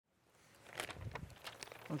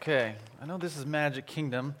Okay, I know this is Magic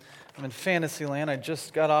Kingdom. I'm in Fantasyland. I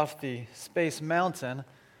just got off the Space Mountain.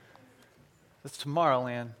 It's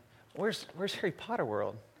Tomorrowland. Where's Harry Potter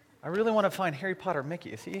World? I really want to find Harry Potter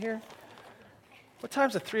Mickey. Is he here? What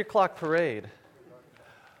time's the 3 o'clock parade?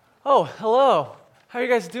 Oh, hello. How are you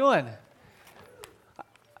guys doing?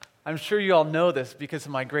 I'm sure you all know this because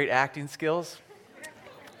of my great acting skills.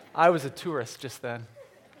 I was a tourist just then.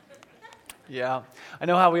 Yeah, I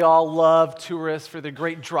know how we all love tourists for their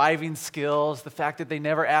great driving skills, the fact that they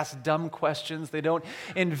never ask dumb questions, they don't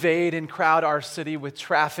invade and crowd our city with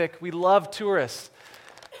traffic. We love tourists.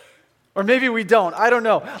 Or maybe we don't, I don't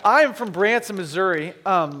know. I am from Branson, Missouri,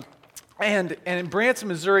 and in Branson,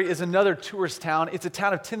 Missouri is another tourist town. It's a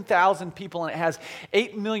town of 10,000 people, and it has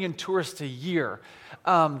 8 million tourists a year,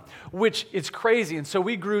 which is crazy. And so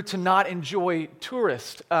we grew to not enjoy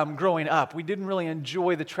tourists growing up. We didn't really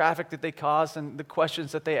enjoy the traffic that they cause and the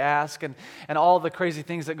questions that they ask and all the crazy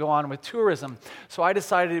things that go on with tourism. So I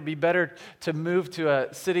decided it'd be better to move to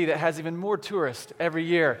a city that has even more tourists every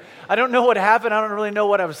year. I don't know what happened. I don't really know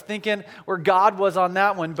what I was thinking, where God was on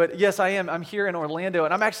that one. But yes, I am. I'm here in Orlando,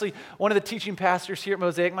 and I'm actually one of the teaching pastors here at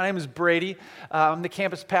Mosaic. My name is Brady. I'm the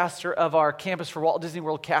campus pastor of our Campus for Walt Disney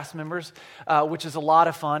World cast members, which is a lot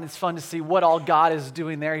of fun. It's fun to see what all God is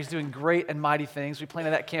doing there. He's doing great and mighty things. We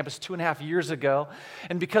planted that campus 2.5 years ago.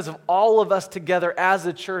 And because of all of us together as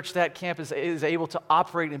a church, that campus is able to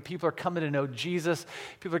operate, and people are coming to know Jesus.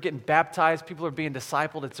 People are getting baptized. People are being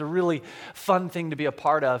discipled. It's a really fun thing to be a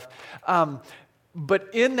part of. But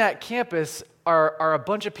in that campus are a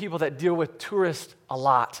bunch of people that deal with tourists a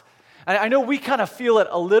lot. I know we kind of feel it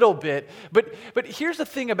a little bit, but here's the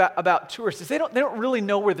thing about tourists is they don't really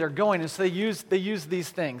know where they're going, and so they use these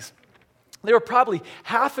things. There are probably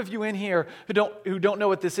half of you in here who don't know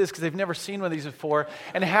what this is because they've never seen one of these before,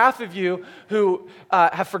 and half of you who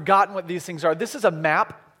have forgotten what these things are. This is a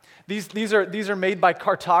map. These are made by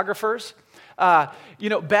cartographers.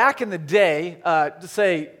 Back in the day, to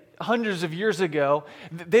say hundreds of years ago,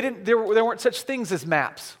 there weren't such things as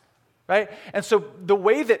maps. Right? And so the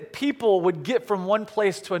way that people would get from one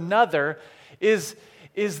place to another is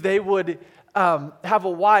they would have a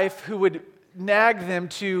wife who would nag them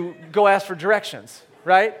to go ask for directions,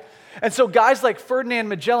 right? And so guys like Ferdinand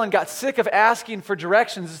Magellan got sick of asking for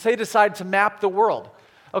directions, so they decided to map the world.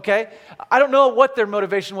 Okay? I don't know what their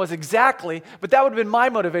motivation was exactly, but that would have been my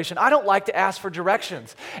motivation. I don't like to ask for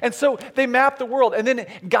directions. And so they mapped the world. And then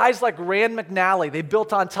guys like Rand McNally, they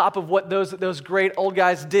built on top of what those great old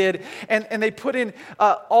guys did. And they put in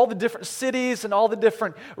all the different cities and all the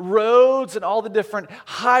different roads and all the different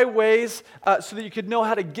highways so that you could know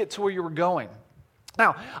how to get to where you were going.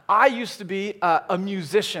 Now, I used to be a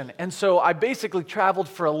musician, and so I basically traveled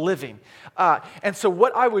for a living. And so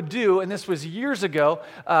what I would do, and this was years ago,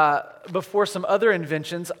 before some other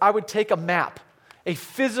inventions, I would take a map, a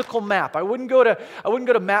physical map. I wouldn't go to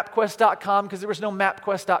MapQuest.com because there was no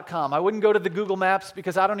MapQuest.com. I wouldn't go to the Google Maps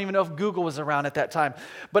because I don't even know if Google was around at that time.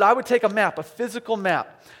 But I would take a map, a physical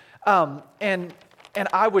map, and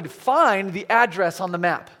I would find the address on the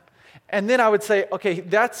map. And then I would say, okay,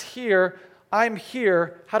 that's here. I'm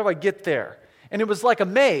here, how do I get there? And it was like a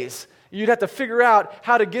maze. You'd have to figure out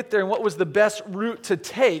how to get there and what was the best route to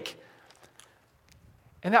take.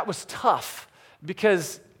 And that was tough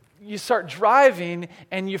because you start driving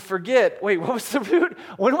and you forget, wait, what was the route?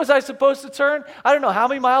 When was I supposed to turn? I don't know how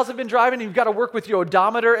many miles I've been driving. You've got to work with your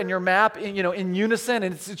odometer and your map in unison,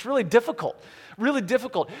 and it's really difficult. Really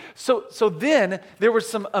difficult. So then there were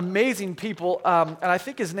some amazing people, and I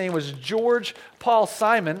think his name was George Paul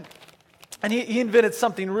Simon. And he invented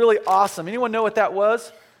something really awesome. Anyone know what that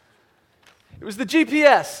was? It was the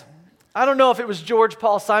GPS. I don't know if it was George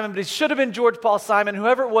Paul Simon, but it should have been George Paul Simon.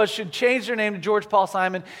 Whoever it was should change their name to George Paul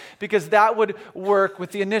Simon because that would work with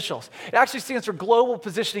the initials. It actually stands for Global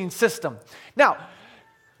Positioning System. Now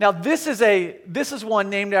this is one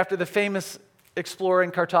named after the famous explorer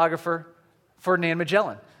and cartographer Ferdinand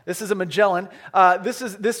Magellan. This is a Magellan. This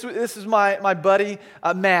is my buddy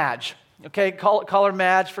Madge. Okay, call her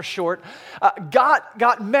Madge for short.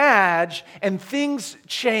 Got Madge, and things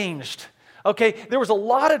changed. Okay, there was a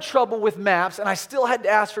lot of trouble with maps, and I still had to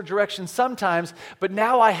ask for directions sometimes, but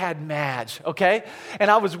now I had Madge, okay?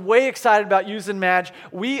 And I was way excited about using Madge.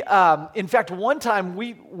 In fact, one time,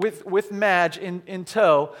 with Madge in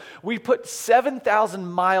tow, we put 7,000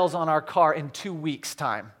 miles on our car in 2 weeks'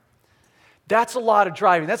 time. That's a lot of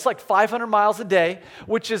driving. That's like 500 miles a day,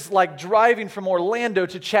 which is like driving from Orlando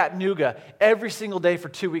to Chattanooga every single day for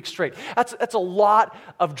 2 weeks straight. That's a lot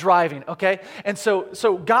of driving, okay? And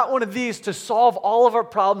so got one of these to solve all of our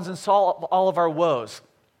problems and solve all of our woes.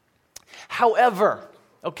 However,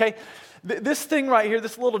 okay? This thing right here,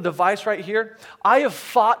 this little device right here, I have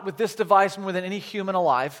fought with this device more than any human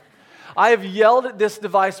alive. I have yelled at this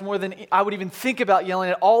device more than I would even think about yelling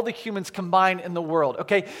at all the humans combined in the world,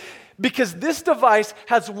 okay? Because this device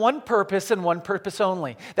has one purpose and one purpose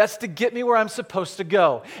only. That's to get me where I'm supposed to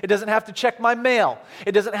go. It doesn't have to check my mail.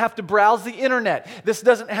 It doesn't have to browse the internet. This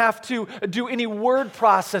doesn't have to do any word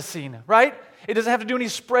processing, right? It doesn't have to do any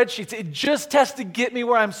spreadsheets. It just has to get me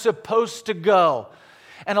where I'm supposed to go.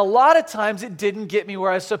 And a lot of times it didn't get me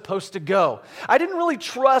where I was supposed to go. I didn't really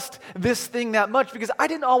trust this thing that much because I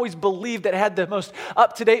didn't always believe that it had the most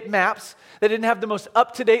up-to-date maps, that it didn't have the most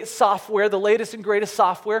up-to-date software, the latest and greatest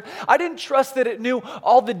software. I didn't trust that it knew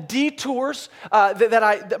all the detours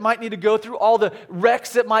that might need to go through, all the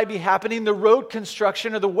wrecks that might be happening, the road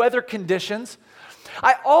construction or the weather conditions.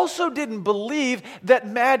 I also didn't believe that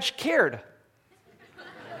Madge cared.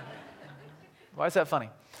 Why is that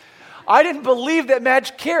funny? I didn't believe that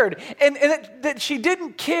Madge cared, and that she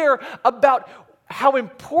didn't care about how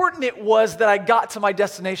important it was that I got to my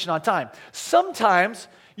destination on time. Sometimes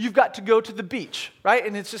you've got to go to the beach, right?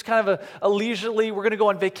 And it's just kind of a leisurely, we're going to go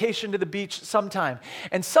on vacation to the beach sometime.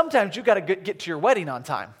 And sometimes you've got to get to your wedding on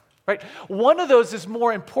time, right? One of those is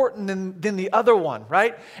more important than the other one,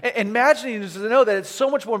 right? And Madge needs to know that it's so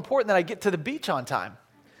much more important that I get to the beach on time.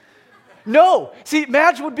 No. See,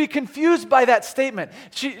 Madge would be confused by that statement.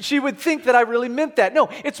 She would think that I really meant that. No,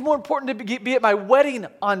 it's more important to be at my wedding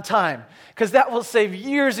on time because that will save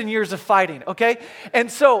years and years of fighting, okay?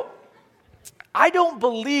 And so I don't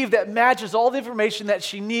believe that Madge has all the information that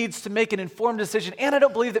she needs to make an informed decision, and I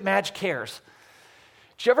don't believe that Madge cares.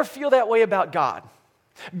 Do you ever feel that way about God?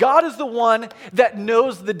 God is the one that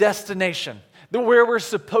knows the destination, where we're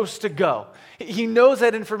supposed to go. He knows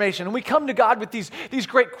that information. And we come to God with these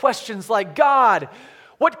great questions like, God,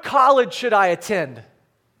 what college should I attend?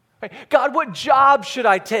 Right? God, what job should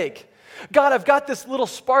I take? God, I've got this little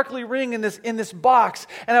sparkly ring in this box,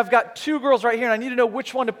 and I've got two girls right here, and I need to know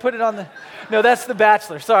which one to put it on the... No, that's The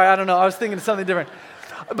Bachelor. Sorry, I don't know. I was thinking of something different.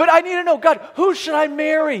 But I need to know, God, who should I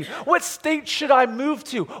marry? What state should I move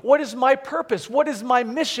to? What is my purpose? What is my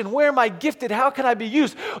mission? Where am I gifted? How can I be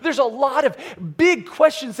used? There's a lot of big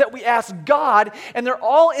questions that we ask God, and they're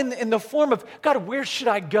all in the form of, God, where should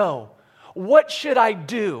I go? What should I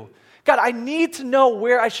do? God, I need to know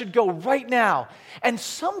where I should go right now. And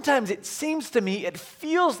sometimes it seems to me, it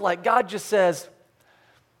feels like God just says,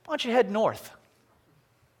 why don't you head north?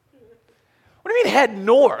 What do you mean head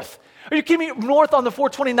north? Are you kidding me? North on the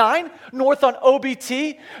 429? North on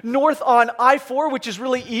OBT? North on I-4, which is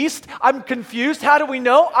really east? I'm confused. How do we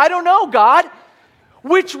know? I don't know, God.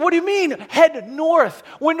 What do you mean, head north?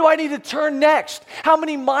 When do I need to turn next? How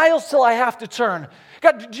many miles till I have to turn?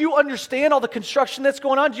 God, do you understand all the construction that's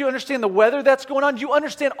going on? Do you understand the weather that's going on? Do you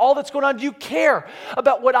understand all that's going on? Do you care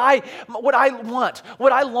about what I want,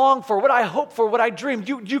 what I long for, what I hope for, what I dream?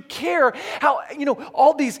 Do you care how,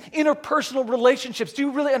 all these interpersonal relationships? Do you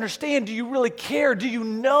really understand? Do you really care? Do you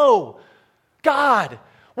know? God,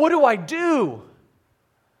 what do I do?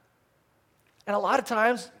 And a lot of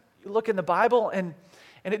times you look in the Bible and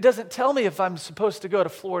it doesn't tell me if I'm supposed to go to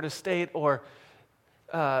Florida State or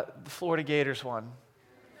the Florida Gators one.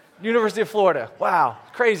 University of Florida. Wow,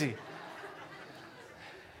 crazy.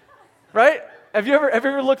 Right? Have you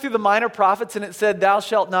ever looked through the Minor Prophets and it said, "Thou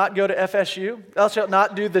shalt not go to FSU. Thou shalt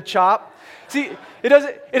not do the CHOP." See, it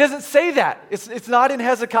doesn't say that. It's not in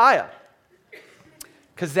Hezekiah,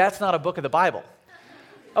 because that's not a book of the Bible.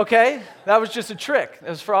 Okay, that was just a trick. It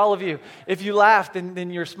was for all of you. If you laughed,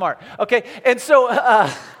 then you're smart. Okay, and so.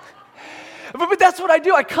 But that's what I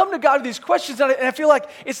do. I come to God with these questions, and I feel like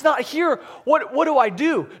it's not here. What do I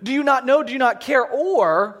do? Do you not know? Do you not care?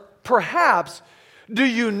 Or perhaps, do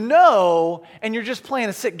you know, and you're just playing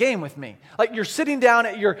a sick game with me? Like you're sitting down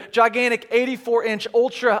at your gigantic 84-inch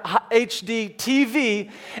Ultra HD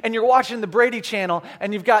TV, and you're watching the Brady Channel,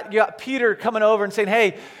 and you got Peter coming over and saying,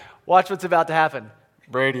 "Hey, watch what's about to happen.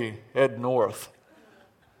 Brady, head north."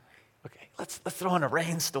 Okay, let's throw in a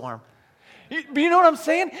rainstorm. You know what I'm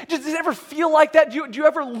saying? Does it ever feel like that? Do you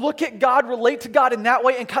ever look at God, relate to God in that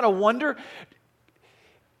way, and kind of wonder,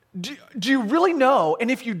 do you really know?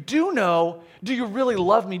 And if you do know, do you really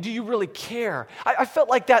love me? Do you really care? I felt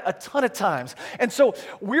like that a ton of times. And so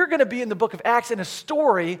we're going to be in the book of Acts in a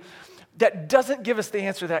story that doesn't give us the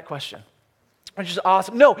answer to that question, which is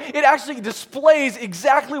awesome. No, it actually displays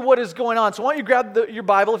exactly what is going on. So why don't you grab your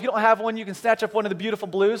Bible. If you don't have one, you can snatch up one of the beautiful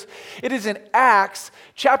blues. It is in Acts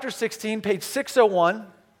chapter 16, page 601.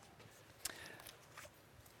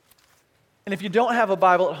 And if you don't have a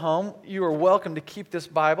Bible at home, you are welcome to keep this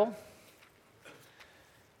Bible.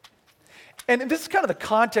 And this is kind of the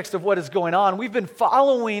context of what is going on. We've been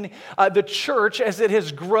following the church as it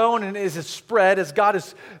has grown and as it's spread, as God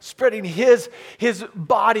is spreading his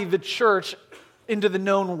body, the church, into the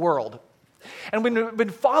known world. And we've been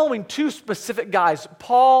following two specific guys,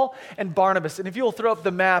 Paul and Barnabas. And if you'll throw up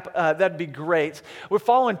the map, that'd be great. We're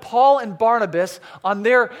following Paul and Barnabas on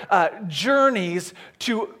their journeys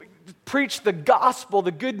to preach the gospel,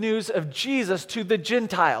 the good news of Jesus to the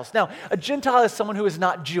Gentiles. Now, a Gentile is someone who is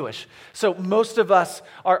not Jewish. So most of us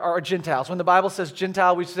are Gentiles. When the Bible says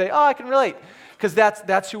Gentile, we say, oh, I can relate, because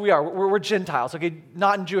that's who we are. We're Gentiles, okay,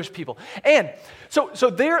 not in Jewish people. And so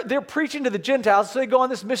they're preaching to the Gentiles, so they go on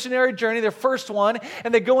this missionary journey, their first one,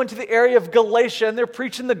 and they go into the area of Galatia, and they're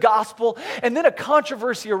preaching the gospel, and then a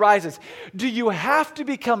controversy arises. Do you have to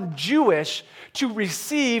become Jewish to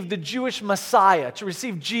receive the Jewish Messiah, to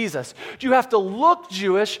receive Jesus? Do you have to look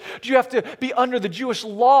Jewish? Do you have to be under the Jewish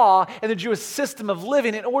law and the Jewish system of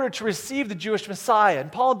living in order to receive the Jewish Messiah?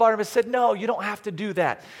 And Paul and Barnabas said, no, you don't have to do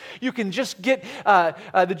that. You can just get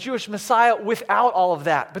the Jewish Messiah without all of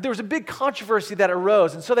that. But there was a big controversy that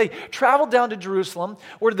arose. And so they traveled down to Jerusalem,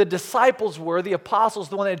 where the disciples were, the apostles,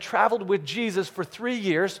 the one that had traveled with Jesus for 3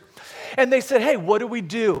 years. And they said, hey, what do we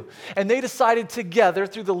do? And they decided together,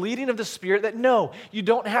 through the leading of the Spirit, that no, you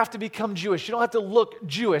don't have to become Jewish. You don't have to look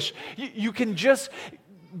Jewish. You can just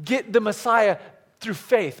get the Messiah through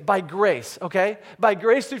faith, by grace, okay? By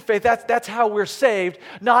grace through faith, that's how we're saved,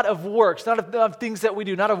 not of works, not of things that we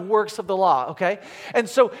do, not of works of the law, okay? And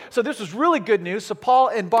so this was really good news. So Paul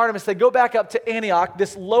and Barnabas, they go back up to Antioch,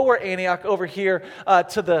 this lower Antioch over here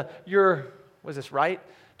to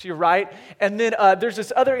your right. And then there's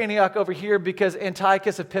this other Antioch over here because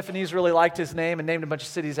Antiochus Epiphanes really liked his name and named a bunch of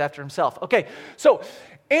cities after himself. Okay, so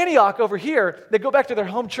Antioch over here, they go back to their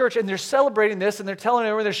home church and they're celebrating this and they're telling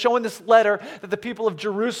everyone, they're showing this letter that the people of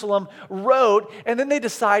Jerusalem wrote, and then they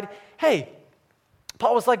decide, hey,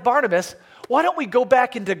 Paul was like Barnabas, why don't we go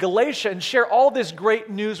back into Galatia and share all this great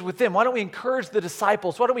news with them? Why don't we encourage the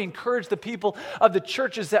disciples? Why don't we encourage the people of the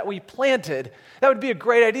churches that we planted? That would be a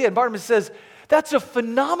great idea. And Barnabas says, that's a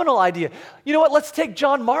phenomenal idea. You know what? Let's take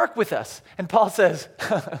John Mark with us. And Paul says,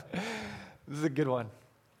 this is a good one.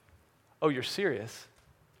 Oh, you're serious?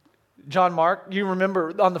 John Mark, you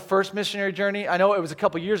remember on the first missionary journey? I know it was a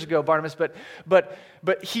couple years ago, Barnabas, but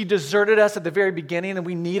he deserted us at the very beginning and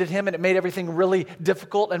we needed him and it made everything really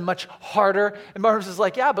difficult and much harder. And Barnabas is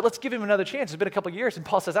like, yeah, but let's give him another chance. It's been a couple years. And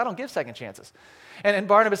Paul says, I don't give second chances. And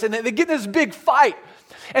Barnabas, and they get in this big fight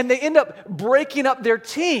and they end up breaking up their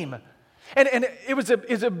team. And it was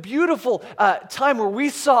a beautiful time where we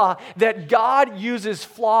saw that God uses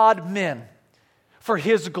flawed men for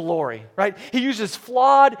his glory, right? He uses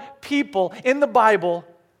flawed people in the Bible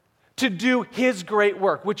to do his great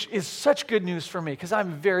work, which is such good news for me because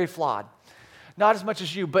I'm very flawed. Not as much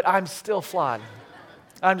as you, but I'm still flawed.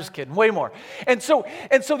 I'm just kidding, way more. And so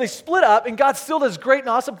they split up, and God still does great and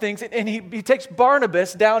awesome things, and he takes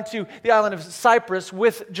Barnabas down to the island of Cyprus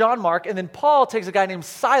with John Mark, and then Paul takes a guy named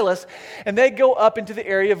Silas, and they go up into the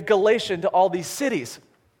area of Galatia, into all these cities.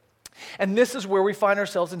 And this is where we find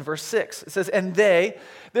ourselves in verse 6. It says, and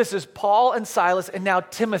this is Paul and Silas, and now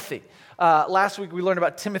Timothy. Last week we learned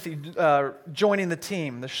about Timothy joining the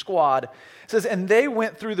team, the squad. It says, and they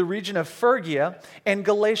went through the region of Phrygia and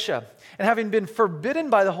Galatia. And having been forbidden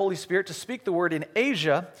by the Holy Spirit to speak the word in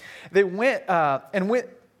Asia, they went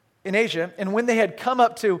in Asia. And when they had come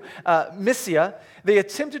up to Mysia, they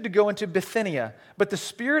attempted to go into Bithynia. But the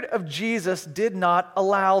Spirit of Jesus did not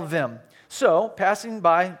allow them. So, passing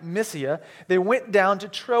by Mysia, they went down to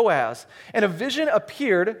Troas, and a vision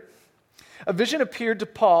appeared to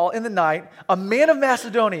Paul in the night. A man of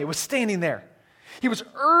Macedonia was standing there. He was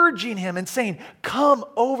urging him and saying, come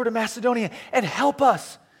over to Macedonia and help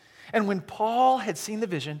us. And when Paul had seen the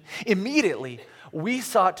vision, immediately we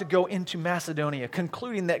sought to go into Macedonia,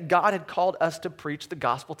 concluding that God had called us to preach the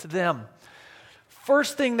gospel to them.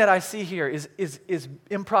 First thing that I see here is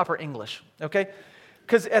improper English, okay?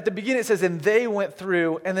 Because at the beginning it says, and they went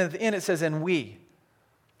through, and then at the end it says, and we.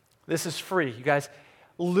 This is free, you guys.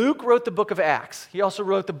 Luke wrote the book of Acts. He also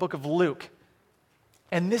wrote the book of Luke.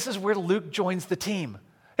 And this is where Luke joins the team.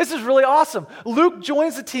 This is really awesome. Luke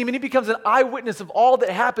joins the team and he becomes an eyewitness of all that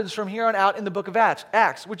happens from here on out in the book of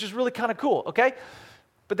Acts, which is really kind of cool, okay?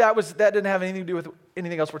 But that didn't have anything to do with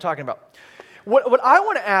anything else we're talking about. What I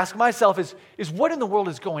want to ask myself is what in the world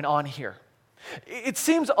is going on here? It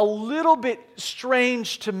seems a little bit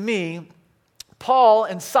strange to me, Paul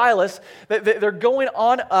and Silas, that they're going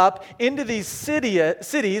on up into these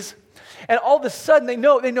cities, and all of a sudden they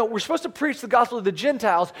know we're supposed to preach the gospel to the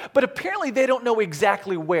Gentiles, but apparently they don't know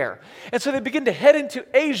exactly where. And so they begin to head into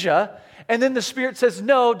Asia, And then the Spirit says,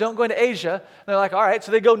 no, don't go into Asia. And they're like, all right.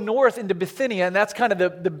 So they go north into Bithynia, and that's kind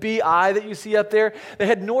of the B-I that you see up there. They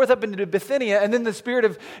head north up into Bithynia, and then the Spirit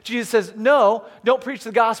of Jesus says, no, don't preach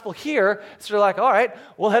the gospel here. So they're like, all right,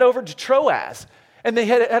 we'll head over to Troas. And they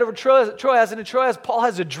head over to Troas, and in Troas, Paul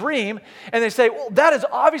has a dream, and they say, well, that is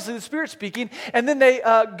obviously the Spirit speaking. And then they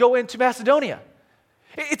go into Macedonia.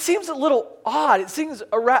 It seems a little odd. It seems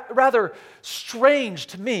rather strange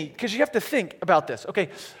to me, because you have to think about this. Okay,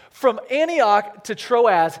 from Antioch to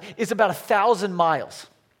Troas is about 1,000 miles.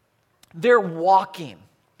 They're walking,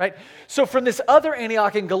 right? So from this other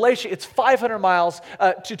Antioch in Galatia, it's 500 miles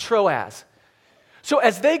to Troas. So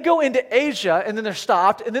as they go into Asia, and then they're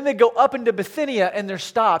stopped, and then they go up into Bithynia, and they're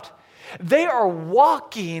stopped, they are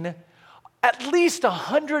walking at least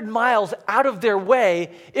 100 miles out of their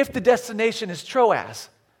way if the destination is Troas,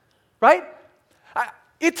 right?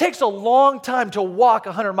 It takes a long time to walk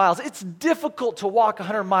 100 miles. It's difficult to walk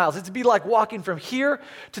 100 miles. It'd be like walking from here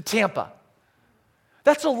to Tampa.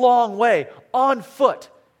 That's a long way on foot.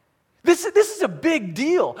 This is a big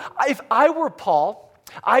deal. If I were Paul,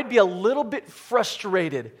 I'd be a little bit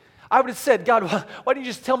frustrated. I would have said, God, why didn't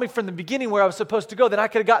you just tell me from the beginning where I was supposed to go? Then I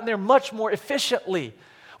could have gotten there much more efficiently.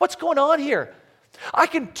 What's going on here? I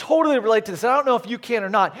can totally relate to this. I don't know if you can or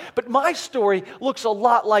not, but my story looks a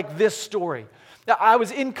lot like this story. Now, I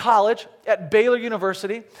was in college at Baylor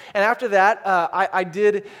University, and after that,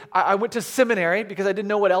 I went to seminary because I didn't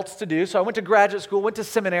know what else to do. So I went to graduate school, went to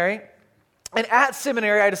seminary, and at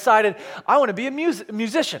seminary, I decided I want to be a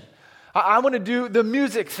musician. I want to do the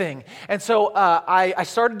music thing. And so I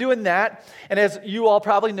started doing that. And as you all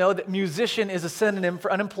probably know, that musician is a synonym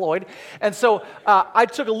for unemployed. And so I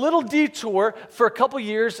took a little detour for a couple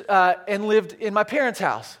years and lived in my parents'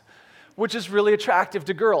 house, which is really attractive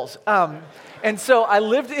to girls. And so I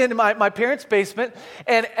lived in my parents' basement.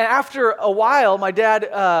 And after a while, my dad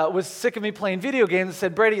was sick of me playing video games and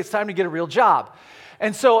said, Brady, it's time to get a real job.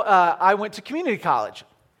 And so I went to community college,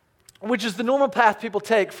 which is the normal path people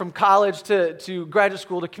take from college to graduate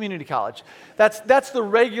school to community college. That's the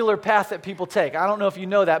regular path that people take. I don't know if you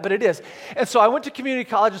know that, but it is. And so I went to community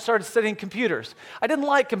college and started studying computers. I didn't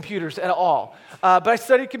like computers at all, but I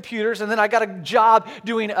studied computers, and then I got a job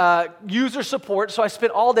doing user support, so I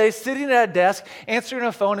spent all day sitting at a desk, answering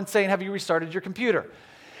a phone and saying, have you restarted your computer?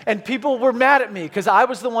 And people were mad at me because I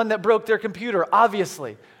was the one that broke their computer,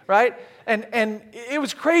 obviously, right? And it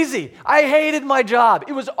was crazy. I hated my job.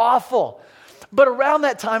 It was awful. But around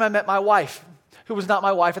that time, I met my wife, who was not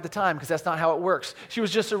my wife at the time, because that's not how it works. She was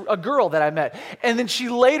just a girl that I met. And then she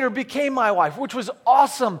later became my wife, which was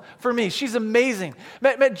awesome for me. She's amazing.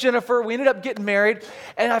 Met Jennifer. We ended up getting married.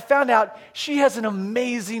 And I found out she has an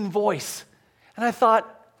amazing voice. And I thought,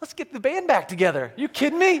 let's get the band back together. You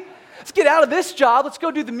kidding me? Let's get out of this job. Let's go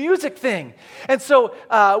do the music thing. And so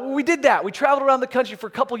we did that. We traveled around the country for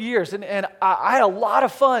a couple years, and I had a lot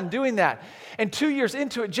of fun doing that. And 2 years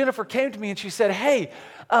into it, Jennifer came to me and she said, hey,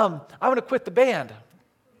 I'm going to quit the band.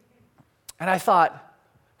 And I thought,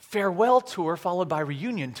 farewell tour followed by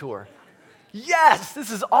reunion tour. Yes, this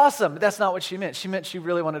is awesome. But that's not what she meant. She meant she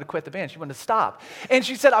really wanted to quit the band. She wanted to stop. And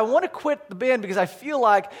she said, I want to quit the band because I feel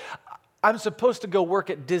like I'm supposed to go work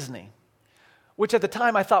at Disney, which at the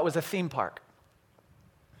time I thought was a theme park,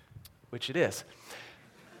 which it is.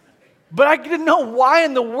 But I didn't know why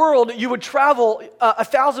in the world you would travel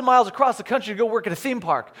 1,000 miles across the country to go work at a theme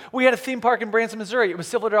park. We had a theme park in Branson, Missouri. It was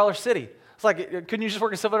Silver Dollar City. It's like, couldn't you just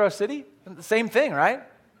work at Silver Dollar City? The same thing, right?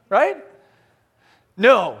 Right?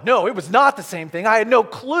 No, it was not the same thing. I had no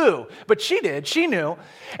clue, but she did. She knew.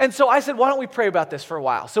 And so I said, why don't we pray about this for a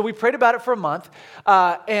while? So we prayed about it for a month,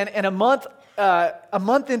 and a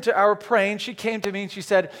month into our praying, she came to me and she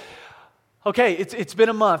said, okay, it's been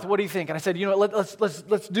a month. What do you think? And I said,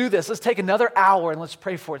 let's do this. Let's take another hour and let's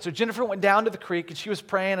pray for it. So Jennifer went down to the creek and she was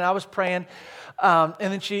praying and I was praying. And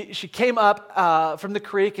then she came up from the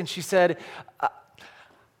creek and she said,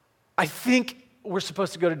 I think we're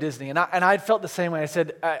supposed to go to Disney. And I felt the same way. I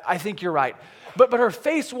said, I think you're right. But her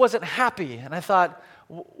face wasn't happy. And I thought,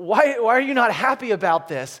 why are you not happy about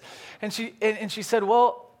this? And she said,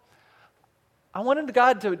 well, I wanted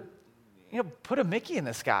God to, put a Mickey in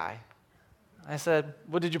the sky. I said,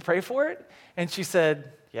 well, did you pray for it? And she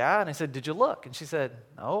said, yeah. And I said, did you look? And she said,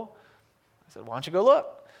 no. I said, why don't you go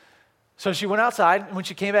look? So she went outside, and when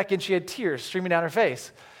she came back in, she had tears streaming down her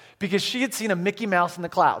face because she had seen a Mickey Mouse in the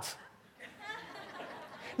clouds.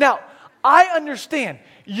 Now, I understand.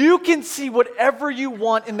 You can see whatever you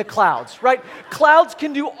want in the clouds, right? Clouds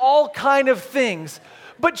can do all kind of things.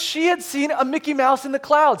 But she had seen a Mickey Mouse in the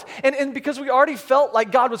clouds. And because we already felt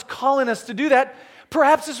like God was calling us to do that,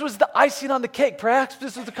 Perhaps this was the icing on the cake. Perhaps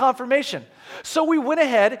this was the confirmation. So we went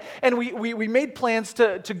ahead and we made plans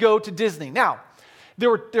to go to Disney. Now,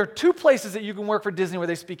 there are two places that you can work for Disney where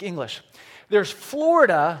they speak English. There's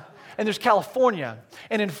Florida and there's California.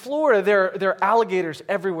 And in Florida, there are alligators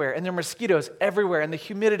everywhere, and there are mosquitoes everywhere, and the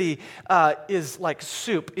humidity is like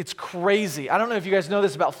soup. It's crazy. I don't know if you guys know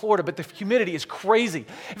this about Florida, but the humidity is crazy.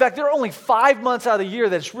 In fact, there are only 5 months out of the year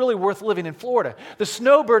that it's really worth living in Florida. The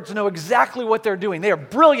snowbirds know exactly what they're doing. They are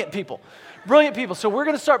brilliant people. Brilliant people. So we're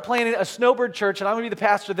going to start planning a snowbird church, and I'm going to be the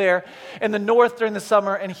pastor there in the north during the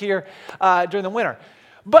summer and here during the winter.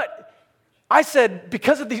 But I said,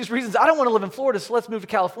 because of these reasons, I don't want to live in Florida, so let's move to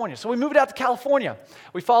California. So we moved out to California.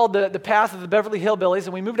 We followed the path of the Beverly Hillbillies,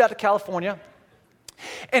 and we moved out to California.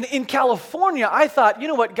 And in California, I thought, you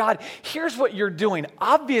know what, God, here's what you're doing.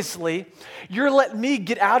 Obviously, you're letting me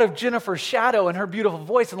get out of Jennifer's shadow and her beautiful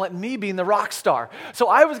voice and letting me be the rock star. So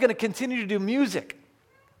I was going to continue to do music.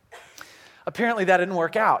 Apparently, that didn't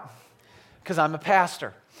work out because I'm a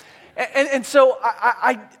pastor. And so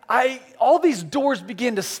I all these doors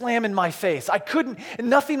began to slam in my face.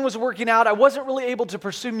 Nothing was working out. I wasn't really able to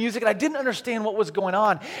pursue music, and I didn't understand what was going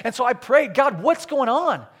on. And so I prayed, God, what's going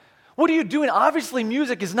on? What are you doing? Obviously,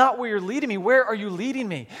 music is not where you're leading me. Where are you leading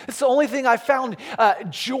me? It's the only thing I found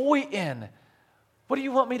joy in. What do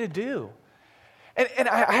you want me to do? And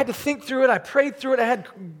I had to think through it. I prayed through it. I had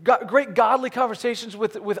great godly conversations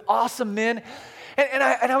with awesome men. And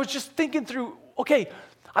I was just thinking through, okay,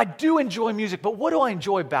 I do enjoy music, but what do I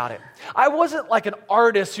enjoy about it? I wasn't like an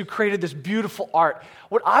artist who created this beautiful art.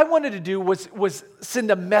 What I wanted to do was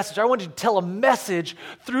send a message. I wanted to tell a message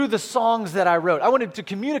through the songs that I wrote. I wanted to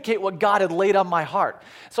communicate what God had laid on my heart.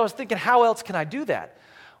 So I was thinking, how else can I do that?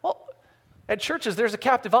 Well, at churches, there's a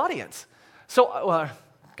captive audience. So,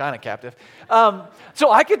 kind of captive. So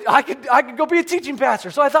I could go be a teaching pastor.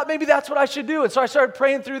 So I thought maybe that's what I should do. And so I started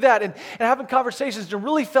praying through that and having conversations and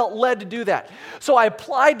really felt led to do that. So I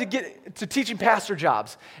applied to get to teaching pastor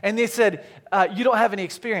jobs. And they said, you don't have any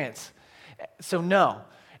experience. So no.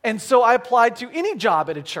 And so I applied to any job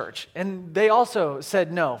at a church. And they also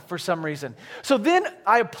said no for some reason. So then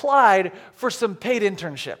I applied for some paid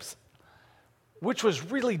internships, which was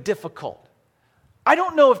really difficult. I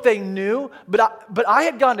don't know if they knew, but I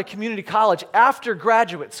had gone to community college after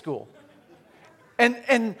graduate school.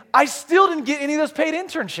 And I still didn't get any of those paid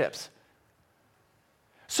internships.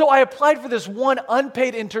 So I applied for this one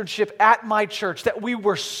unpaid internship at my church that we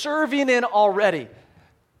were serving in already.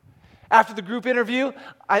 After the group interview,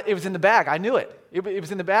 it was in the bag. I knew it. It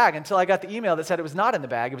was in the bag until I got the email that said it was not in the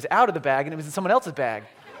bag. It was out of the bag, and it was in someone else's bag.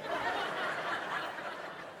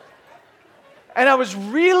 And I was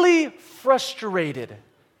really frustrated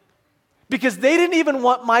because they didn't even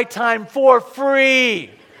want my time for free.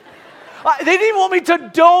 They didn't even want me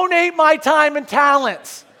to donate my time and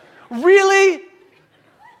talents. Really?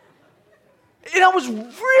 And I was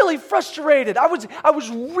really frustrated. I was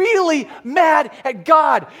really mad at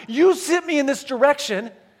God. You sent me in this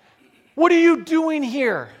direction. What are you doing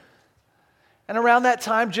here? And around that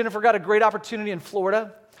time, Jennifer got a great opportunity in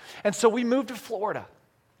Florida. And so we moved to Florida.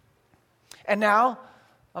 And now,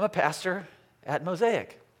 I'm a pastor at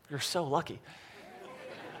Mosaic. You're so lucky.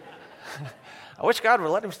 I wish God would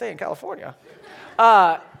let him stay in California.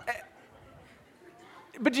 But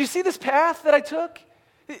do you see this path that I took?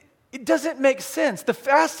 It doesn't make sense. The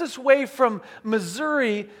fastest way from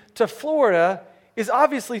Missouri to Florida is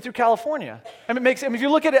obviously through California. If you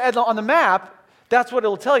look at it on the map, that's what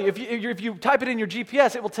it'll tell you. If you type it in your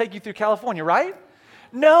GPS, it will take you through California, right?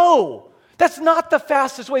 No. That's not the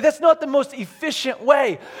fastest way. That's not the most efficient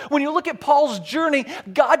way. When you look at Paul's journey,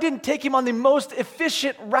 God didn't take him on the most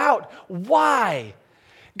efficient route. Why?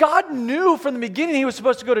 God knew from the beginning he was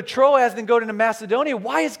supposed to go to Troas and then go to Macedonia.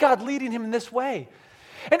 Why is God leading him in this way?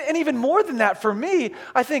 And even more than that, for me,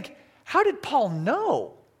 I think, how did Paul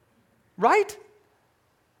know? Right?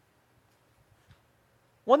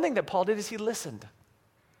 One thing that Paul did is he listened.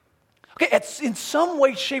 Okay, in some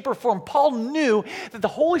way, shape, or form, Paul knew that the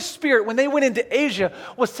Holy Spirit, when they went into Asia,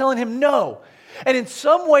 was telling him no. And in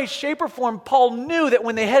some way, shape, or form, Paul knew that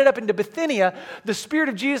when they headed up into Bithynia, the Spirit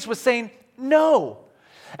of Jesus was saying no.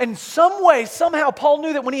 And in some way, somehow, Paul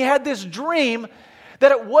knew that when he had this dream,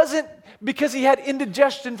 that it wasn't because he had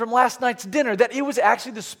indigestion from last night's dinner, that it was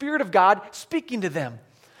actually the Spirit of God speaking to them.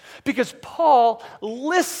 Because Paul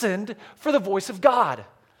listened for the voice of God.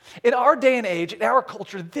 In our day and age, in our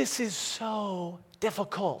culture, this is so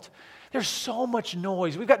difficult. There's so much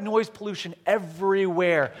noise. We've got noise pollution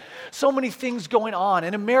everywhere. So many things going on.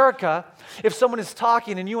 In America, if someone is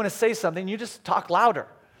talking and you want to say something, you just talk louder.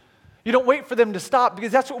 You don't wait for them to stop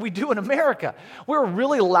because that's what we do in America. We're a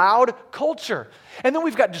really loud culture. And then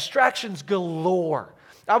we've got distractions galore.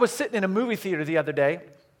 I was sitting in a movie theater the other day,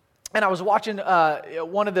 and I was watching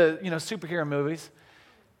one of the superhero movies.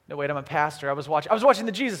 No, wait, I'm a pastor. I was watching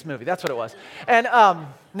the Jesus movie. That's what it was. And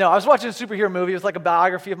no, I was watching a superhero movie. It was like a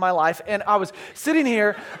biography of my life. And I was sitting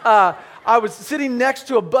here. I was sitting next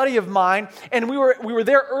to a buddy of mine, and we were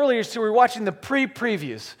there earlier, so we were watching the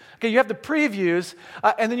pre-previews. Okay, you have the previews,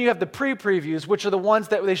 and then you have the pre-previews, which are the ones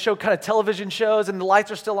that they show kind of television shows, and the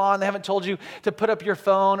lights are still on. They haven't told you to put up your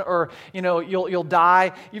phone, or you'll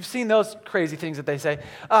die. You've seen those crazy things that they say.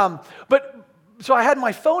 So I had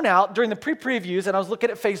my phone out during the pre-previews, and I was looking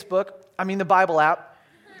at Facebook, the Bible app,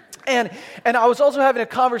 and I was also having a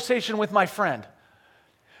conversation with my friend.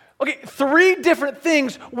 Okay, 3 different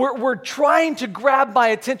things were trying to grab my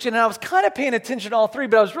attention, and I was kind of paying attention to all 3,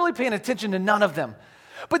 but I was really paying attention to none of them.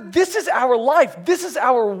 But this is our life. This is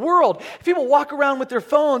our world. People walk around with their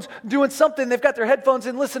phones doing something. They've got their headphones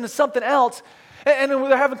in, listening to something else, and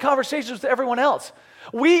they're having conversations with everyone else.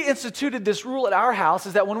 We instituted this rule at our house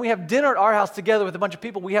is that when we have dinner at our house together with a bunch of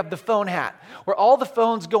people, we have the phone hat, where all the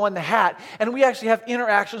phones go in the hat, and we actually have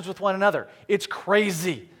interactions with one another. It's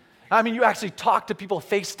crazy. You actually talk to people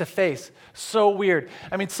face to face. So weird.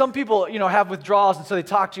 Some people, have withdrawals, and so they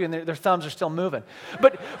talk to you, and their thumbs are still moving.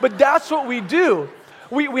 But that's what we do.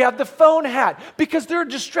 We have the phone hat because there are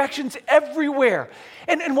distractions everywhere.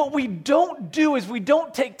 And what we don't do is we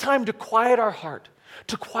don't take time to quiet our heart,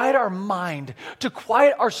 to quiet our mind, to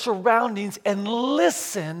quiet our surroundings and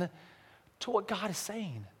listen to what God is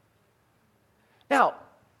saying. Now,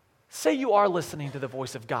 say you are listening to the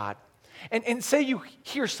voice of God, and say you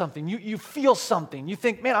hear something, you feel something, you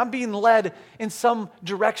think, man, I'm being led in some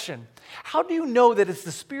direction. How do you know that it's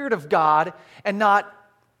the Spirit of God and not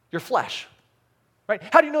your flesh? Right?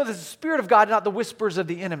 How do you know that it's the Spirit of God and not the whispers of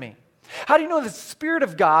the enemy? How do you know that it's the Spirit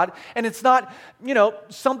of God and it's not,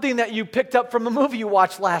 something that you picked up from a movie you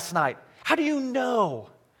watched last night? How do you know?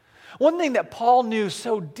 One thing that Paul knew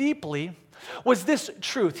so deeply was this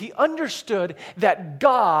truth. He understood that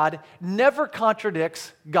God never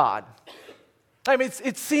contradicts God.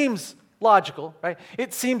 It seems logical, right?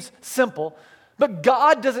 It seems simple, but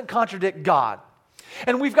God doesn't contradict God.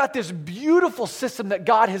 And we've got this beautiful system that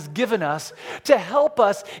God has given us to help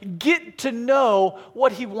us get to know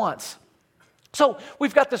what He wants. So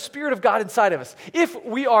we've got the Spirit of God inside of us. If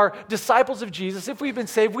we are disciples of Jesus, if we've been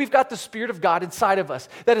saved, we've got the Spirit of God inside of us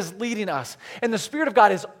that is leading us. And the Spirit of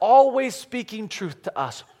God is always speaking truth to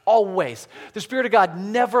us, always. The Spirit of God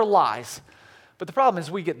never lies. But the problem is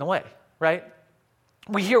we get in the way, right?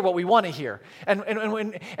 We hear what we want to hear.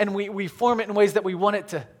 And we form it in ways that we want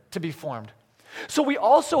it to be formed. So we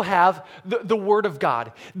also have the Word of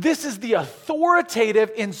God. This is the authoritative,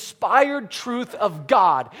 inspired truth of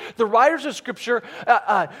God. The writers of Scripture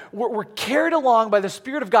were carried along by the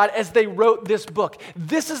Spirit of God as they wrote this book.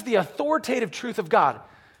 This is the authoritative truth of God.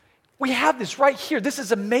 We have this right here. This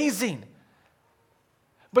is amazing.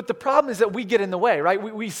 But the problem is that we get in the way, right?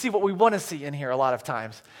 We see what we want to see in here a lot of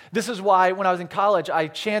times. This is why when I was in college, I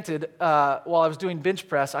chanted while I was doing bench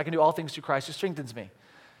press, I can do all things through Christ who strengthens me.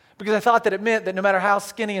 Because I thought that it meant that no matter how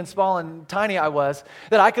skinny and small and tiny I was,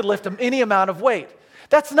 that I could lift any amount of weight.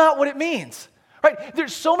 That's not what it means, right?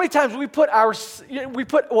 There's so many times we put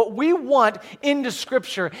what we want into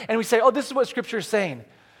Scripture, and we say, "Oh, this is what Scripture is saying."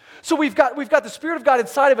 So we've got the Spirit of God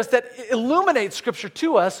inside of us that illuminates Scripture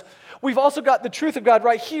to us. We've also got the truth of God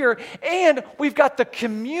right here, and we've got the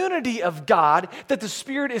community of God that the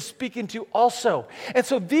Spirit is speaking to also. And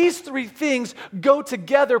so these 3 things go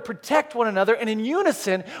together, protect one another, and in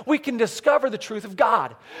unison, we can discover the truth of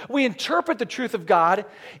God. We interpret the truth of God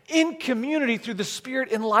in community through the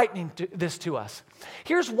Spirit enlightening this to us.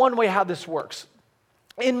 Here's one way how this works.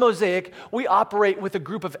 In Mosaic, we operate with a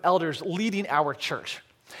group of elders leading our church.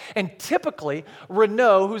 And typically,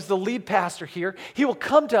 Renaud, who's the lead pastor here, he will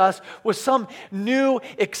come to us with some new,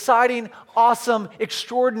 exciting, awesome,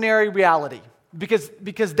 extraordinary reality. Because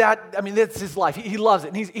that's his life. He loves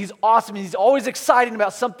it. And he's awesome. And he's always excited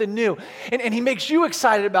about something new. And he makes you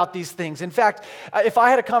excited about these things. In fact, if I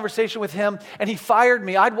had a conversation with him and he fired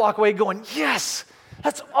me, I'd walk away going, yes,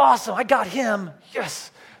 that's awesome. I got him.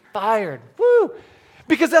 Yes, fired. Woo!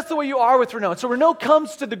 Because that's the way you are with Renaud. So Renaud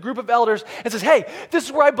comes to the group of elders and says, hey, this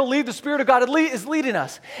is where I believe the Spirit of God is leading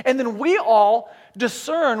us. And then we all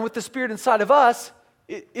discern with the Spirit inside of us,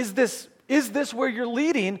 is this where you're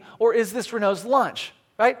leading, or is this Renaud's lunch,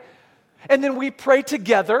 right? And then we pray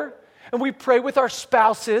together, and we pray with our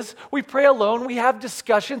spouses, we pray alone, we have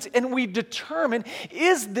discussions, and we determine,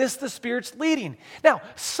 is this the Spirit's leading? Now,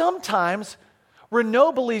 sometimes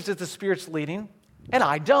Renaud believes that the Spirit's leading, and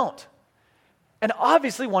I don't. And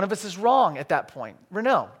obviously one of us is wrong at that point.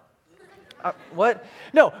 Renault. What?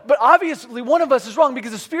 No, but obviously one of us is wrong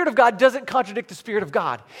because the Spirit of God doesn't contradict the Spirit of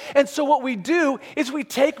God. And so what we do is we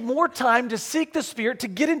take more time to seek the Spirit, to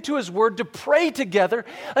get into His Word, to pray together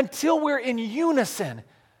until we're in unison.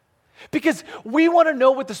 Because we want to know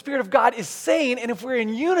what the Spirit of God is saying, and if we're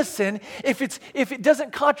in unison, if it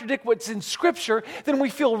doesn't contradict what's in Scripture, then we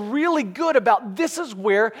feel really good about this is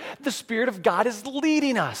where the Spirit of God is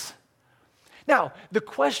leading us. Now, the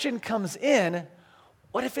question comes in,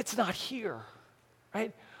 what if it's not here,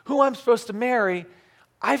 right? Who I'm supposed to marry,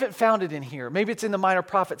 I haven't found it in here. Maybe it's in the Minor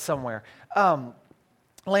Prophets somewhere,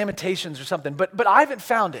 Lamentations or something, but I haven't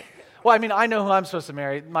found it. Well, I mean, I know who I'm supposed to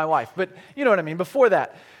marry, my wife, but you know what I mean. Before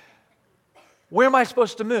that, where am I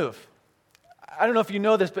supposed to move? I don't know if you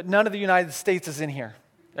know this, but none of the United States is in here.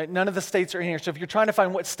 Right? None of the states are in here. So if you're trying to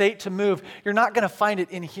find what state to move, you're not going to find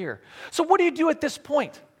it in here. So what do you do at this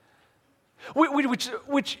point?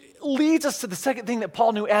 Which leads us to the second thing that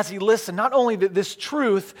Paul knew as he listened. Not only this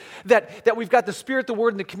truth that we've got the Spirit, the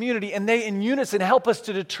Word, and the community, and they in unison help us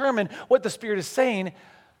to determine what the Spirit is saying,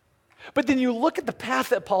 but then you look at the path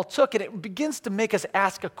that Paul took, and it begins to make us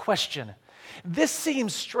ask a question. This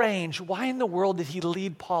seems strange. Why in the world did he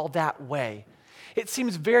lead Paul that way? It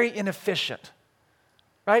seems very inefficient,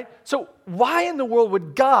 right? So why in the world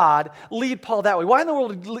would God lead Paul that way? Why in the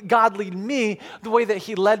world would God lead me the way that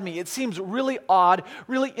he led me? It seems really odd,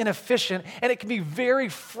 really inefficient, and it can be very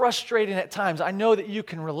frustrating at times. I know that you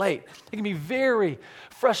can relate. It can be very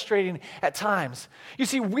frustrating at times. You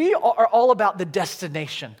see, we are all about the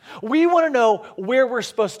destination. We want to know where we're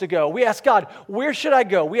supposed to go. We ask God, where should I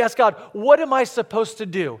go? We ask God, what am I supposed to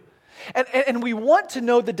do? And we want to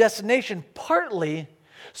know the destination partly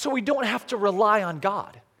so we don't have to rely on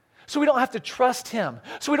God, so we don't have to trust Him,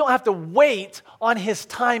 so we don't have to wait on His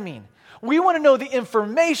timing. We want to know the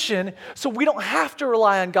information so we don't have to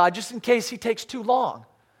rely on God just in case He takes too long.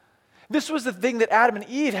 This was the thing that Adam and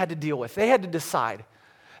Eve had to deal with. They had to decide.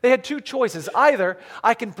 They had two choices. Either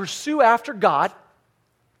I can pursue after God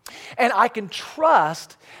and I can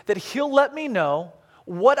trust that He'll let me know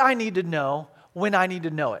what I need to know when I need to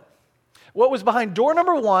know it. What was behind door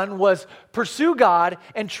number one was pursue God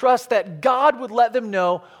and trust that God would let them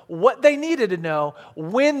know what they needed to know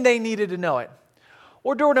when they needed to know it.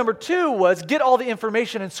 Or door number two was get all the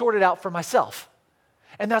information and sort it out for myself.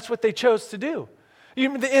 And that's what they chose to do.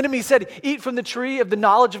 The enemy said, eat from the tree of the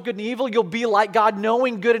knowledge of good and evil. You'll be like God,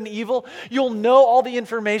 knowing good and evil. You'll know all the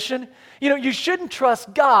information. You know, you shouldn't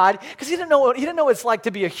trust God because he didn't know what it's like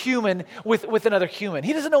to be a human with another human.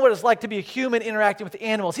 He doesn't know what it's like to be a human interacting with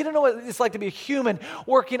animals. He doesn't know what it's like to be a human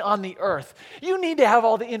working on the earth. You need to have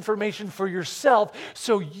all the information for yourself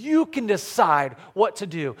so you can decide what to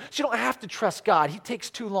do. So you don't have to trust God. He takes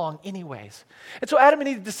too long anyways. And so Adam and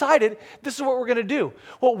Eve decided, this is what we're going to do.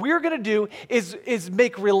 What we're going to do is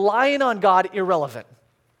make relying on God irrelevant.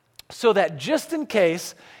 So that just in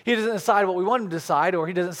case He doesn't decide what we want Him to decide, or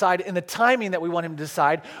He doesn't decide in the timing that we want Him to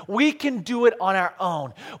decide, we can do it on our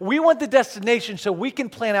own. We want the destination so we can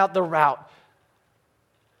plan out the route.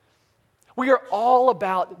 We are all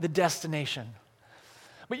about the destination.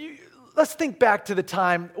 But let's think back to the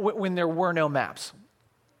time when there were no maps.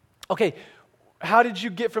 Okay, how did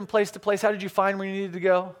you get from place to place? How did you find where you needed to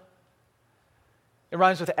go? It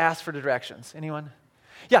rhymes with ask for directions. Anyone?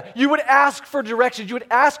 Yeah, you would ask for directions. You would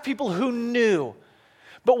ask people who knew.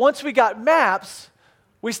 But once we got maps,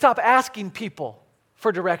 we stopped asking people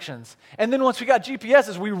for directions. And then once we got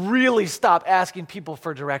GPSs, we really stopped asking people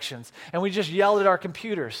for directions. And we just yelled at our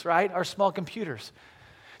computers, right? Our small computers.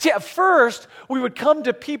 See, at first, we would come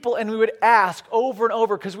to people and we would ask over and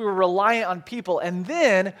over because we were reliant on people. And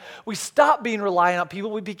then we stopped being reliant on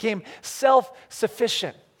people. We became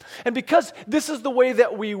self-sufficient. And because this is the way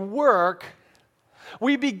that we work,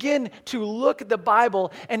 we begin to look at the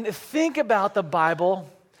Bible and think about the Bible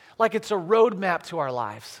like it's a roadmap to our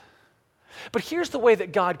lives. But here's the way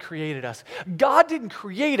that God created us. God didn't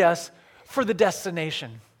create us for the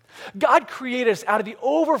destination. God created us out of the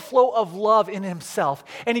overflow of love in Himself,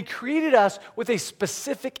 and He created us with a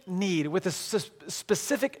specific need, with a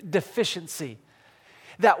specific deficiency,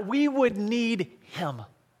 that we would need Him.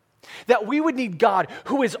 That we would need God,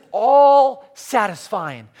 who is all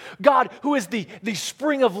satisfying. God, who is the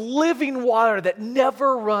spring of living water that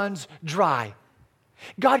never runs dry.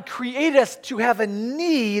 God created us to have a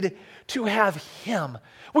need to have Him,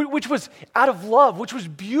 which was out of love, which was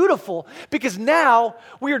beautiful, because now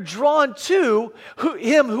we are drawn to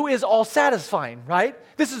Him who is all satisfying, right?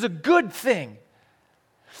 This is a good thing.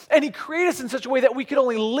 And He created us in such a way that we could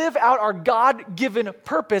only live out our God-given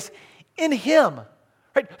purpose in Him.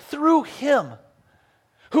 Right? Through Him.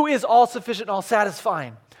 who is all sufficient and all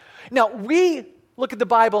satisfying. Now, we look at the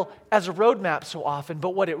Bible as a roadmap so often,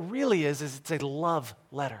 but what it really is it's a love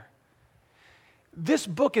letter. This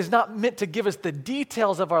book is not meant to give us the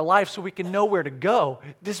details of our life so we can know where to go.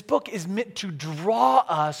 This book is meant to draw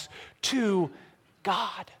us to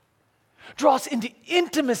God. Draw us into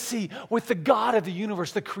intimacy with the God of the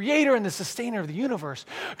universe, the creator and the sustainer of the universe.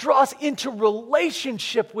 Draw us into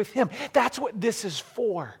relationship with him. That's what this is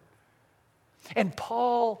for. And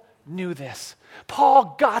Paul knew this.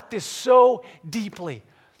 Paul got this so deeply.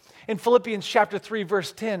 In Philippians chapter 3,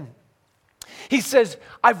 verse 10, he says,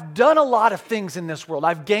 I've done a lot of things in this world.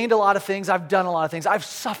 I've gained a lot of things. I've done a lot of things. I've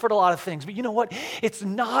suffered a lot of things. But you know what? It's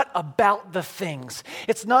not about the things.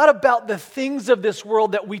 It's not about the things of this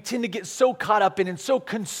world that we tend to get so caught up in and so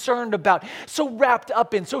concerned about, so wrapped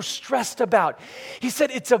up in, so stressed about. He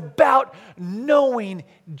said, it's about knowing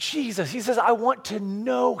Jesus. He says, I want to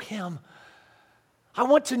know him. I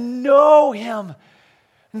want to know him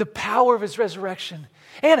and the power of his resurrection.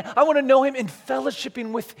 And I want to know him in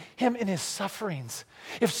fellowshipping with him in his sufferings.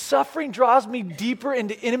 If suffering draws me deeper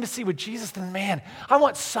into intimacy with Jesus, then man, I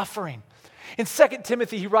want suffering. In 2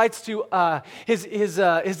 Timothy, he writes to his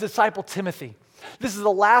disciple Timothy. This is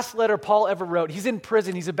the last letter Paul ever wrote. He's in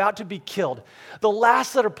prison. He's about to be killed. The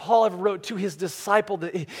last letter Paul ever wrote to his disciple,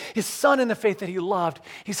 his son in the faith that he loved.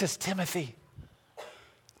 He says, Timothy,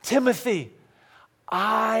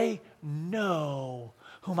 I know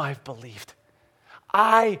whom I've believed.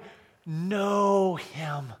 I know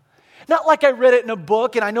him. Not like I read it in a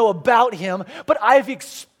book and I know about him, but I've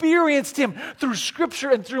experienced him through Scripture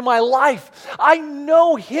and through my life. I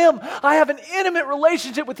know him. I have an intimate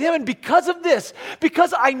relationship with him, and because of this,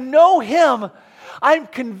 because I know him, I'm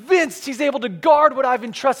convinced he's able to guard what I've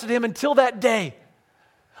entrusted him until that day.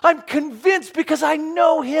 I'm convinced because I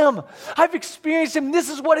know him. I've experienced him. This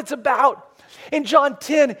is what it's about. In John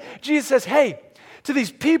 10, Jesus says, hey, to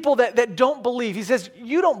these people that don't believe, he says,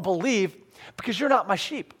 you don't believe because you're not my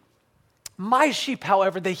sheep. My sheep,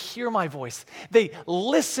 however, they hear my voice. They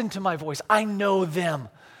listen to my voice. I know them.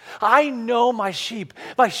 I know my sheep.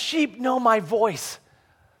 My sheep know my voice.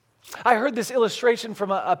 I heard this illustration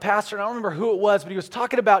from a pastor, and I don't remember who it was, but he was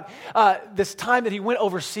talking about this time that he went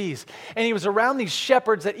overseas. And he was around these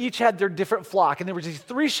shepherds that each had their different flock. And there were these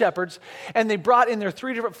 3 shepherds, and they brought in their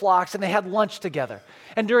 3 different flocks, and they had lunch together.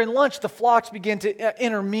 And during lunch, the flocks began to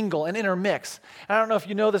intermingle and intermix. And I don't know if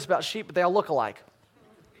you know this about sheep, but they all look alike,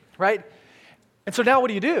 right? And so now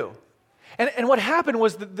what do? And what happened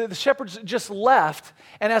was the shepherds just left,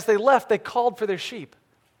 and as they left, they called for their sheep.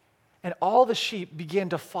 And all the sheep began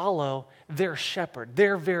to follow their shepherd,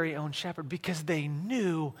 their very own shepherd, because they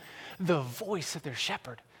knew the voice of their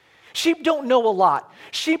shepherd. Sheep don't know a lot.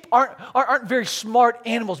 Sheep aren't very smart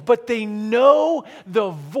animals, but they know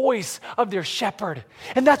the voice of their shepherd.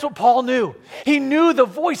 And that's what Paul knew. He knew the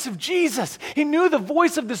voice of Jesus. He knew the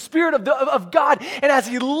voice of the Spirit of God. And as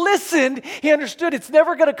he listened, he understood it's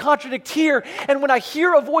never going to contradict here. And when I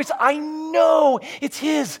hear a voice, I know it's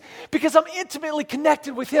his because I'm intimately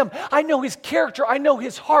connected with him. I know his character. I know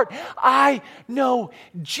his heart. I know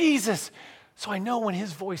Jesus. So I know when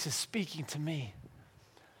his voice is speaking to me.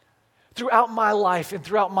 Throughout my life and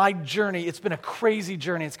throughout my journey, it's been a crazy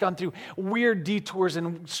journey. It's gone through weird detours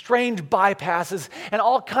and strange bypasses and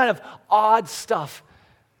all kind of odd stuff.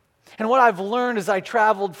 And what I've learned as I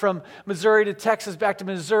traveled from Missouri to Texas, back to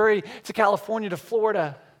Missouri to California to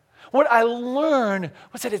Florida, what I learned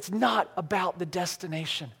was that it's not about the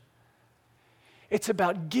destination. It's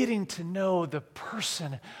about getting to know the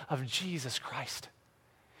person of Jesus Christ.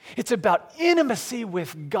 It's about intimacy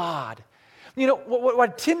with God. You know, what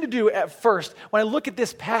I tend to do at first, when I look at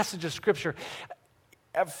this passage of Scripture,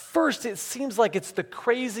 at first it seems like it's the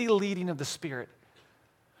crazy leading of the Spirit.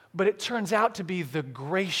 But it turns out to be the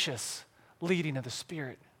gracious leading of the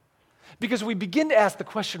Spirit. Because we begin to ask the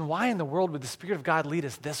question, why in the world would the Spirit of God lead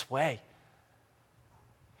us this way?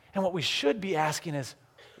 And what we should be asking is,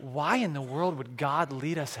 why in the world would God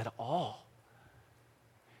lead us at all?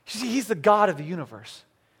 You see, he's the God of the universe.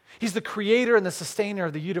 He's the creator and the sustainer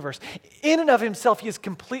of the universe. In and of himself, he is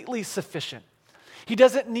completely sufficient. He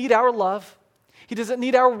doesn't need our love. He doesn't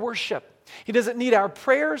need our worship. He doesn't need our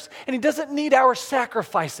prayers, and he doesn't need our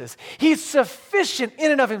sacrifices. He's sufficient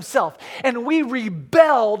in and of himself, and we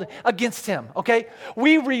rebelled against him, okay?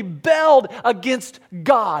 We rebelled against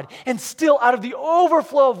God, and still out of the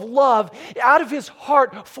overflow of love, out of his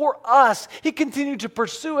heart for us, he continued to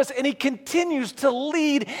pursue us, and he continues to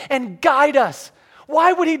lead and guide us.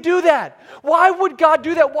 Why would he do that? Why would God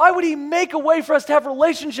do that? Why would he make a way for us to have a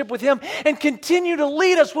relationship with him and continue to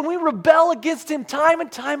lead us when we rebel against him time and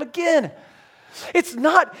time again? It's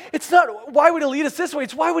not, why would he lead us this way?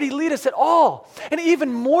 It's why would he lead us at all? And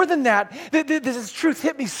even more than that, this truth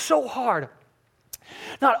hit me so hard.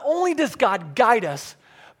 Not only does God guide us,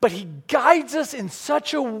 but he guides us in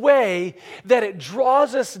such a way that it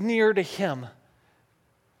draws us near to him.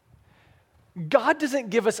 God doesn't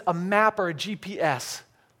give us a map or a GPS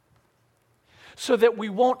so that we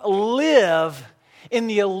won't live in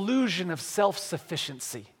the illusion of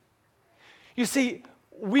self-sufficiency. You see,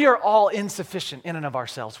 we are all insufficient in and of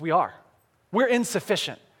ourselves. We are. We're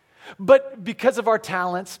insufficient. But because of our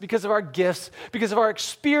talents, because of our gifts, because of our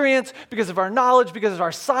experience, because of our knowledge, because of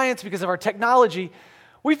our science, because of our technology,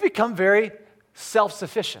 we've become very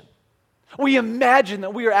self-sufficient. We imagine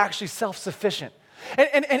that we are actually self-sufficient.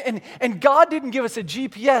 And God didn't give us a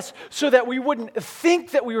GPS so that we wouldn't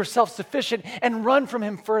think that we were self-sufficient and run from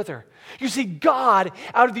him further. You see, God,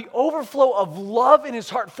 out of the overflow of love in his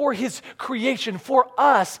heart for his creation, for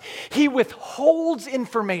us, he withholds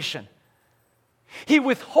information. He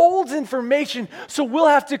withholds information so we'll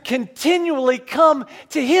have to continually come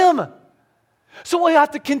to him. So we'll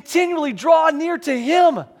have to continually draw near to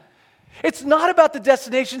him. It's not about the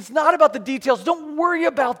destination. It's not about the details. Don't worry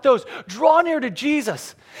about those. Draw near to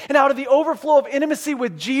Jesus. And out of the overflow of intimacy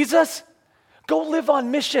with Jesus, go live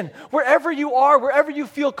on mission wherever you are, wherever you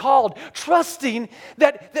feel called, trusting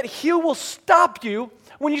that he will stop you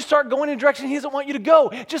when you start going in a direction he doesn't want you to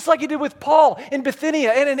go, just like he did with Paul in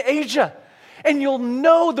Bithynia and in Asia. And you'll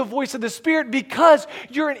know the voice of the Spirit because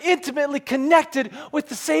you're intimately connected with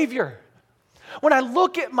the Savior. When I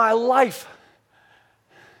look at my life,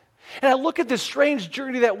 and I look at this strange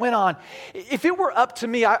journey that went on, if it were up to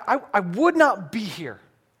me, I would not be here.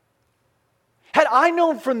 Had I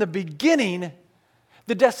known from the beginning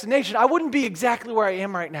the destination, I wouldn't be exactly where I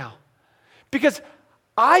am right now. Because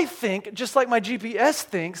I think, just like my GPS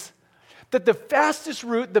thinks, that the fastest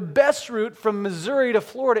route, the best route from Missouri to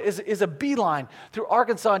Florida is a beeline through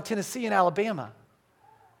Arkansas and Tennessee and Alabama.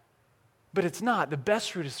 But it's not. The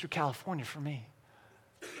best route is through California for me.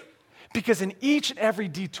 Because in each and every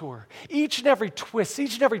detour, each and every twist,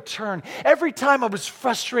 each and every turn, every time I was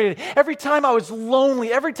frustrated, every time I was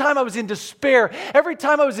lonely, every time I was in despair, every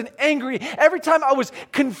time I was angry, every time I was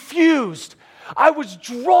confused, I was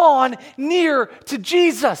drawn near to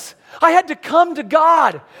Jesus. I had to come to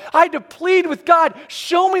God. I had to plead with God,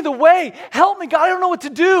 show me the way, help me, God, I don't know what to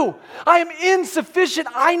do. I am insufficient.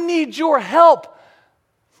 I need your help.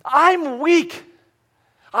 I'm weak.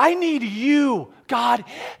 I need you. God,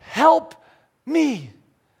 help me.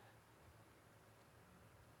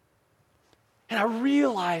 And I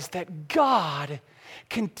realized that God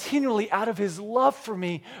continually, out of his love for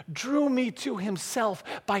me, drew me to himself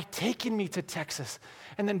by taking me to Texas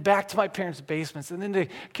and then back to my parents' basements and then to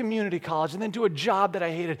community college and then to a job that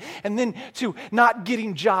I hated and then to not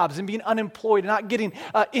getting jobs and being unemployed and not getting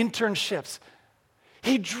internships.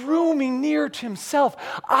 He drew me near to himself.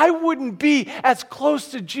 I wouldn't be as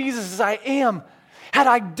close to Jesus as I am had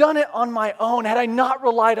I done it on my own, had I not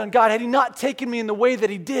relied on God, had he not taken me in the way that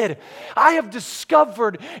he did. I have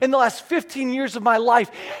discovered in the last 15 years of my life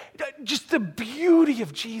just the beauty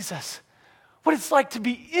of Jesus, what it's like to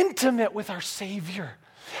be intimate with our Savior,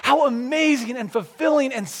 how amazing and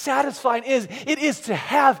fulfilling and satisfying it is to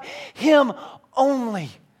have him only.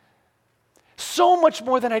 So much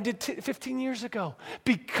more than I did 15 years ago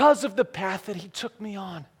because of the path that he took me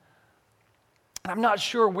on. I'm not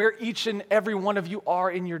sure where each and every one of you are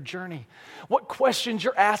in your journey, what questions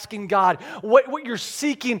you're asking God, what you're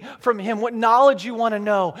seeking from him, what knowledge you want to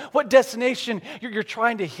know, what destination you're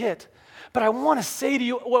trying to hit. But I want to say to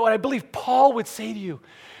you what I believe Paul would say to you.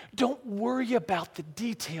 Don't worry about the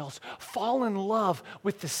details. Fall in love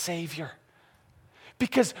with the Savior.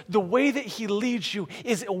 Because the way that he leads you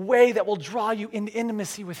is a way that will draw you into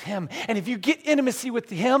intimacy with him. And if you get intimacy with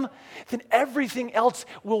him, then everything else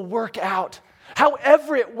will work out.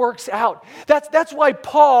 However it works out. That's why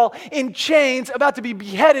Paul, in chains, about to be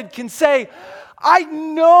beheaded, can say, I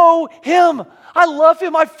know him. I love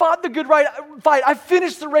him. I fought the good fight. I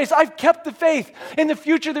finished the race. I've kept the faith. In the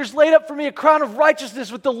future, there's laid up for me a crown of righteousness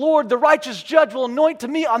with the Lord, the righteous judge, will anoint to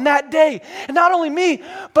me on that day. And not only me,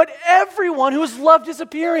 but everyone who has loved his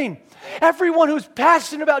appearing. Everyone who's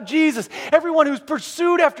passionate about Jesus. Everyone who's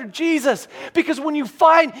pursued after Jesus. Because when you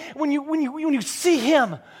see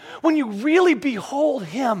him, when you really behold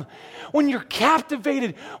him, when you're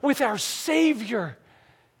captivated with our Savior,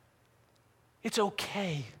 it's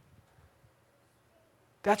okay.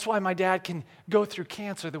 That's why my dad can go through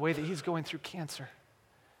cancer the way that he's going through cancer.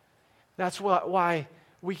 That's why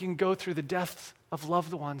we can go through the deaths of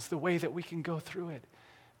loved ones the way that we can go through it.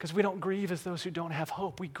 Because we don't grieve as those who don't have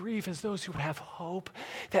hope. We grieve as those who have hope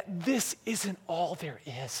that this isn't all there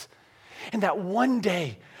is. And that one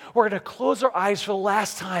day we're going to close our eyes for the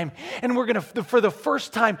last time and we're going to, for the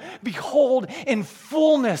first time, behold in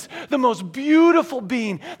fullness the most beautiful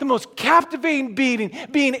being, the most captivating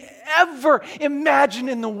being ever imagined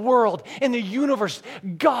in the world, in the universe,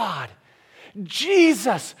 God.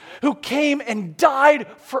 Jesus, who came and died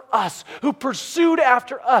for us, who pursued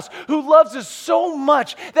after us, who loves us so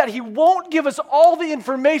much that he won't give us all the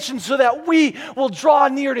information so that we will draw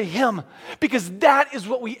near to him, because that is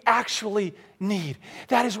what we actually need.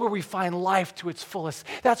 That is where we find life to its fullest.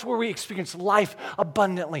 That's where we experience life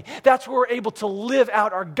abundantly. That's where we're able to live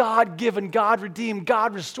out our God-given, God-redeemed,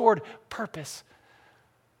 God-restored purpose.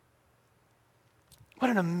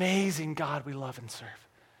 What an amazing God we love and serve.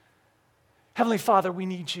 Heavenly Father, we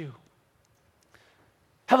need you.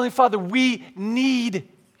 Heavenly Father, we need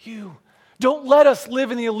you. Don't let us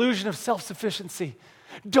live in the illusion of self-sufficiency.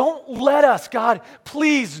 Don't let us, God,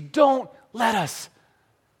 please don't let us.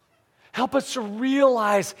 Help us to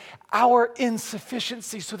realize our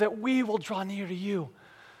insufficiency so that we will draw near to you.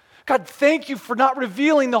 God, thank you for not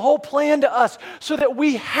revealing the whole plan to us so that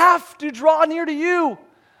we have to draw near to you.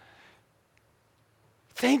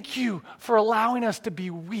 Thank you for allowing us to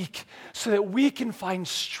be weak so that we can find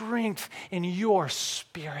strength in your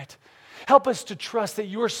Spirit. Help us to trust that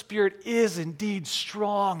your Spirit is indeed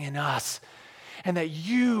strong in us and that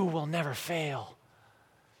you will never fail.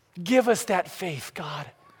 Give us that faith, God.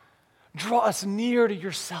 Draw us near to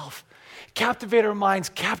yourself. Captivate our minds,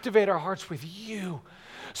 captivate our hearts with you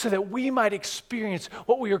so that we might experience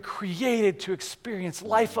what we are created to experience,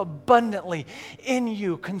 life abundantly in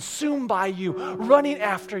you, consumed by you, running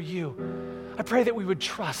after you. I pray that we would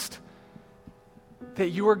trust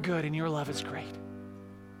that you are good and your love is great.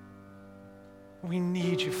 We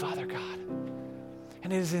need you, Father God.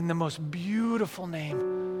 And it is in the most beautiful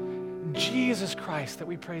name, Jesus Christ, that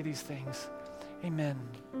we pray these things. Amen.